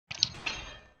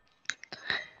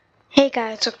Hey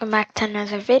guys, welcome back to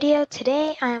another video.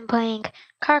 Today I am playing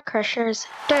Car Crushers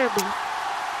Derby.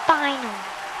 Finally!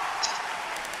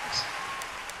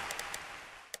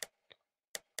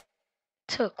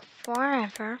 Took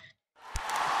forever.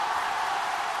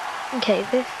 Okay,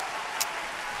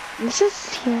 this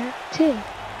is here too.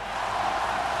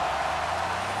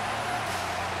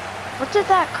 What did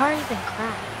that car even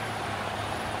crash?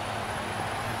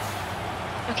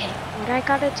 Okay, what I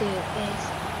gotta do is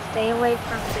stay away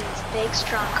from these big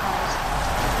strong cars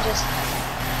and just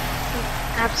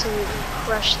absolutely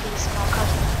crush these small cars.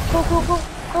 Go, go, go,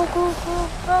 go, go, go,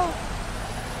 go.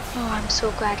 Oh, I'm so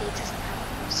glad he doesn't have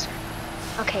a booster.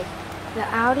 Okay, the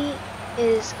Audi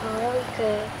is a really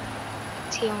good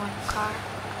tier 1 car.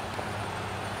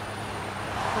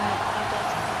 But it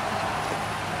doesn't.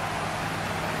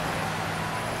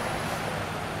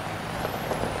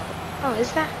 Oh,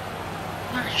 is that?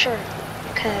 I'm not sure.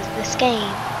 Because this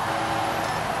game.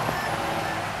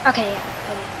 Okay, yeah,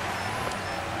 it is.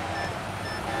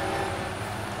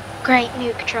 Great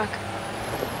nuke truck.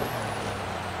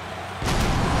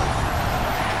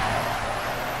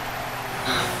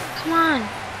 Come on.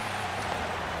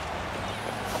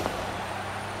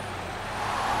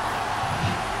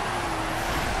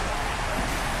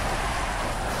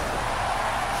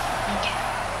 Okay.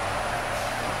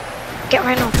 Get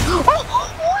right on. Oh, what was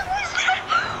that?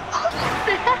 What was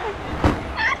that?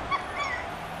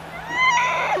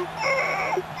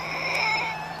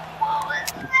 What was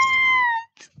that?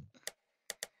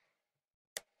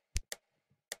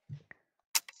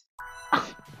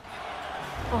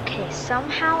 Okay,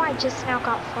 somehow I just now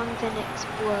got flung and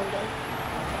exploded.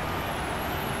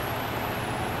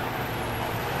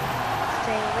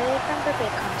 Stay away from the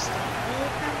big car, stay away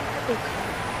from the big car.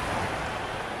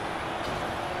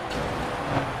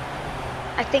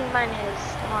 I think mine is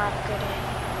more upgraded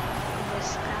than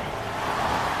this guy.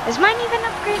 Is mine even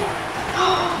upgraded?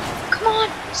 Oh, come on!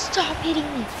 Stop hitting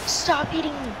me! Stop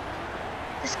hitting me!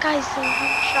 This guy's in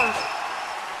one shot.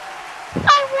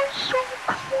 I was so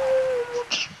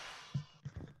close!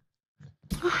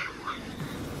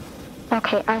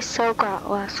 Okay, I so got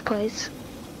last place.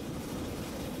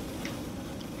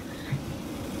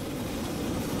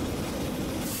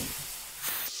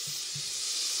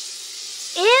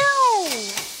 Ew!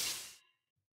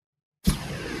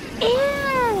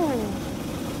 Ew!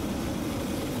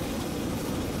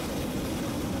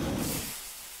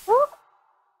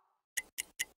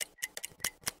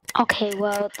 Okay,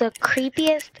 well, the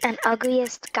creepiest and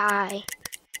ugliest guy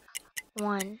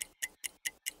won.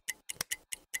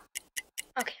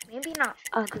 Okay, maybe not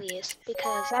ugliest,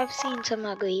 because I've seen some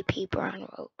ugly people on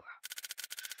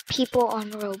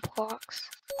Roblox.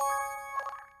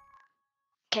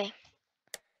 Okay.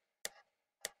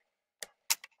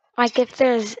 Like if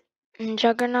there's a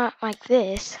juggernaut like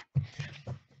this,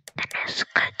 then it's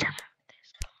good to have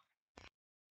this.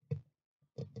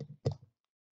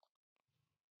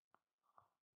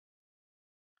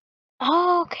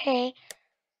 Oh, okay.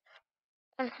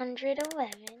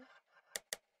 111.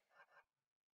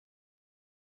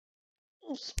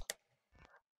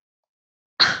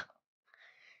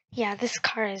 Yeah, this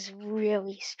car is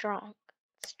really strong.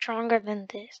 Stronger than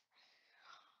this.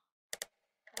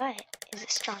 But is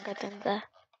it stronger than the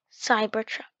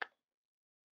Cybertruck?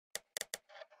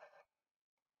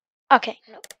 Okay,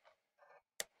 nope.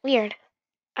 Weird.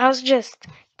 I was just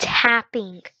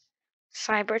tapping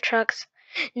Cybertrucks.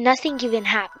 Nothing even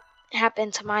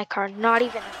happened to my car, not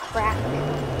even a crack.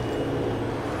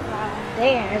 While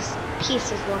theirs,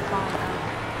 pieces were falling out.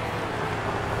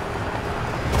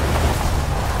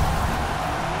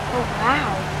 Oh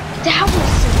wow, that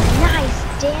was some nice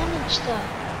damage though.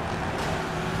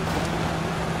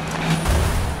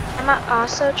 I might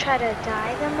also try to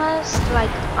die the most,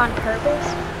 like on purpose,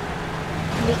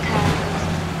 because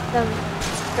the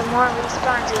more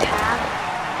respawns you have,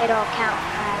 it'll count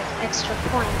as extra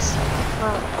points.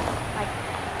 Well, like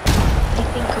I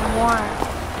think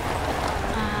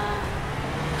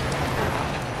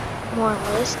more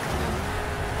risk.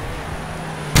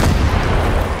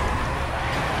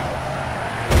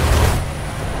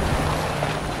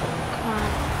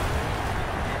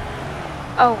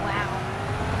 Oh wow.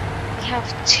 We have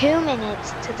 2 minutes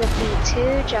to defeat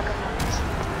 2 juggernauts.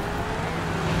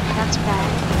 That's bad.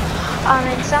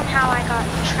 And somehow I got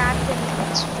trapped in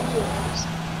its wheels.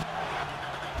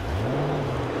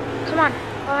 Come on.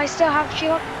 Oh, I still have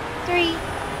shield. 3, 2, 1.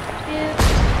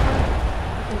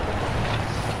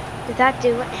 Did that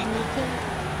do anything?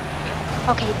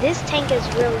 Okay, this tank is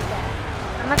really bad.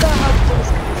 I'm gonna go help these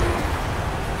guys out.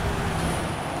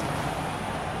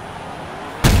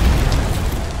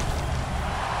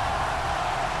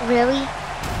 Really?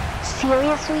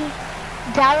 Seriously?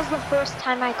 That was the first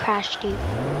time I crashed you.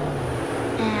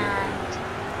 And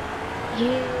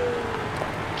you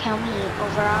kill me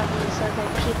over all these other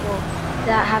people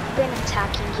that have been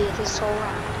attacking you this whole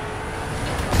round.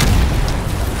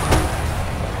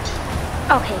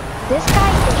 Okay, this guy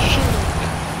is shooting.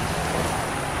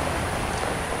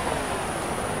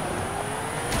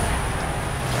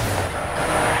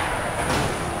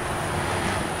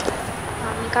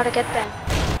 We gotta get them.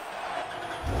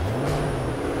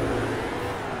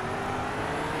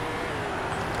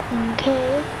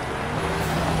 Okay.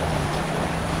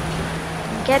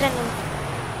 Get in him.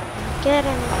 Get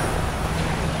in him.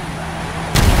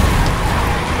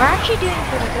 We're actually doing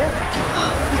pretty good.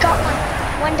 We got one.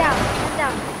 One down. One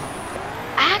down.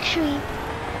 Actually,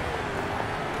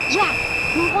 yeah,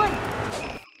 we won.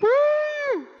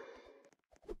 Woo!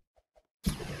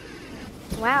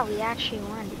 Wow, we actually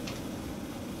won.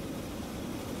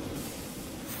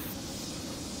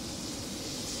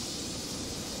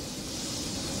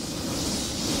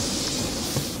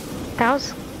 That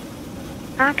was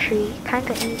actually kind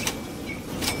of easy.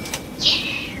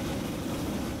 Yeah.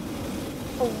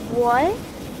 What?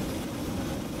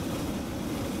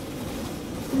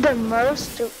 The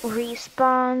most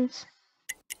respawns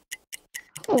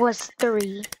was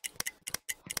 3.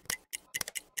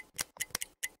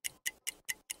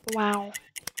 Wow.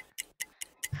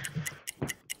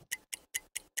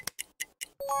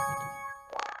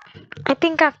 I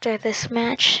think after this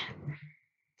match,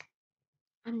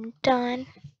 I'm done.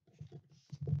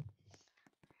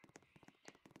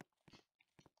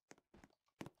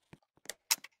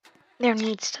 There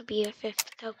needs to be a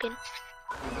 5th token.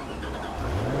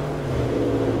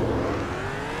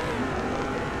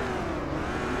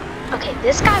 Okay,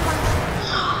 this guy wants...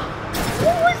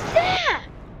 What was that?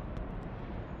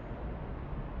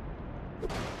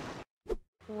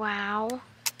 Wow.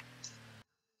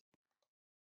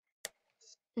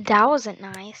 That wasn't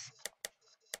nice.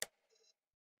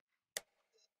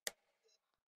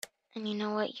 And you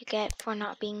know what you get for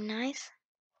not being nice?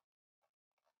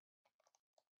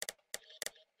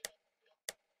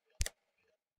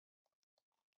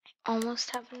 I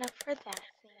almost have enough for that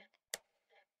thing.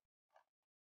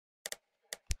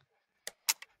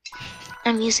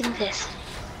 I'm using this.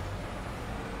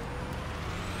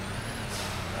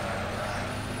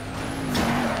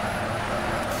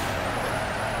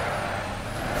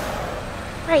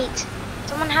 Great.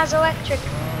 Someone has electric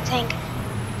tank.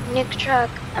 Nuke truck.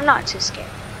 I'm not too scared.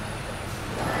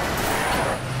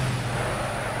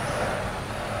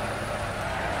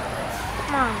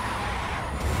 Come on.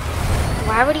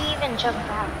 Why would he even jump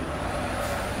out?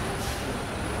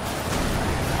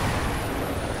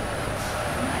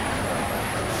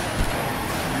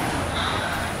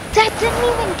 That didn't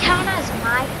even count as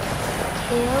my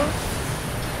kill.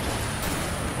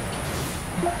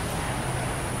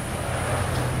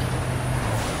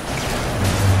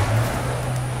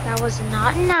 That was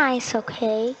not nice,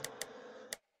 okay?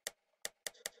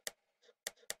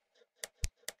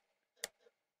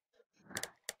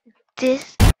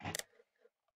 This...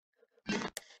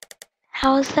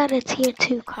 How is that a tier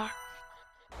 2 car?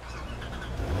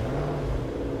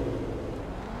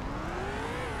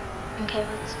 Okay,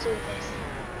 let's do this.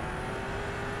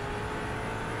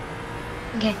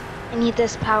 Okay, I need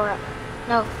this power up.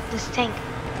 No, this tank.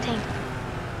 Tank.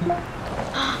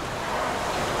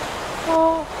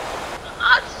 Oh,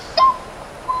 I'm so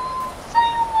close! I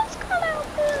almost got out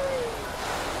there.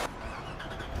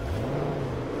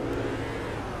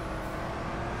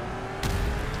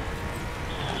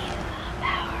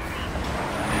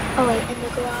 Oh wait, in the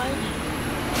garage?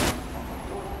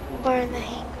 Or in the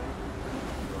hangar?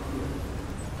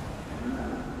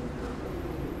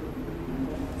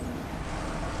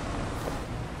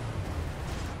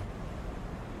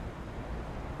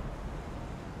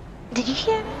 Did you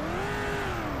hear me?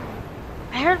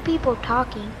 I heard people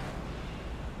talking.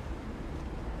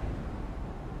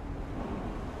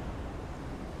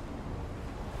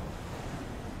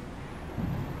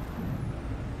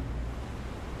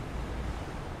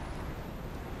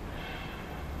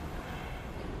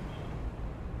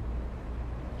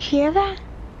 Hear that?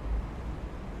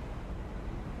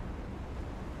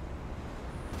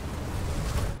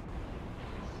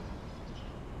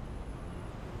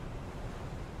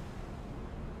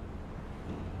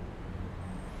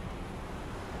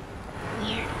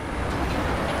 Weird.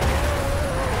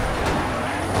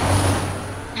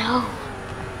 No.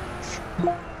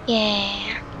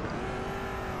 Yeah.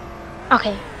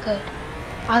 Okay, good.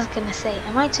 I was gonna say,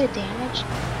 am I too damaged?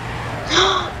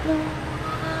 No.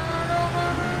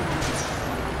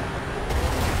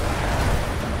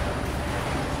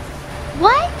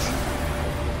 What?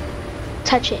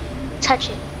 Touch it. Touch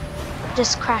it.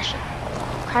 Just crash it.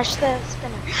 Crash the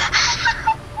spinner.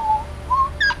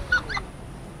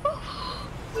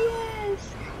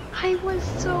 Yes! I was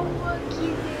so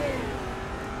lucky there.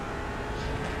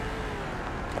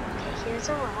 Okay, here's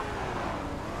a rock.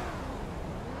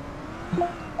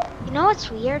 You know what's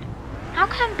weird? How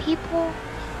come people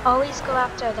always go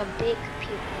after the big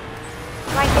people?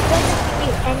 Like, it doesn't give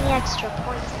you any extra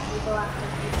points if you go after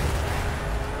people.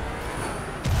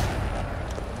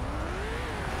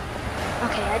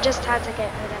 Okay, I just had to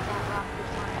get rid of that rock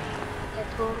before I hit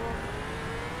total.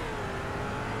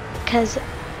 Because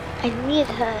I need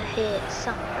to hit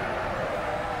something.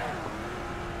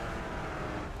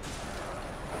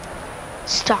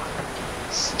 Stop.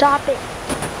 Stop it.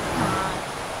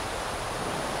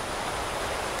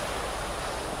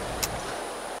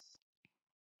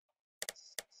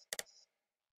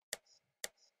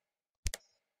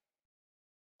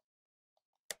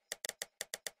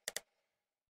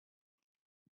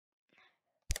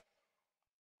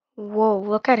 Whoa,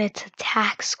 look at its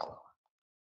attack score.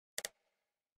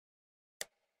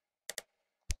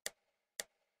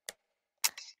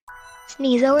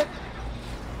 Sneeze over.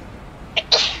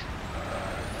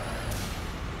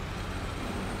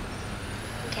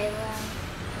 Okay, well,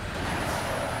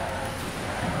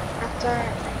 after I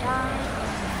die,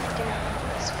 I'm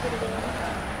gonna split it in.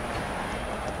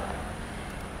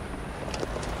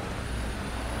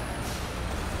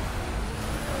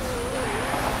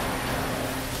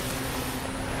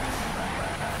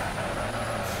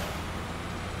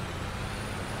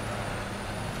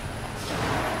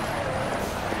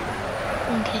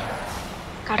 Okay,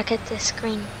 gotta get this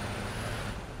screen.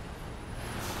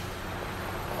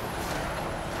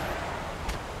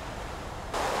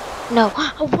 No,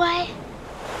 what?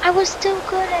 I was still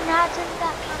good and how did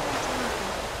that count into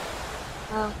nothing?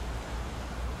 Well,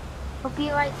 hope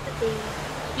you liked the video.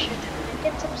 Be sure to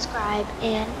like and subscribe,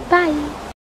 and bye!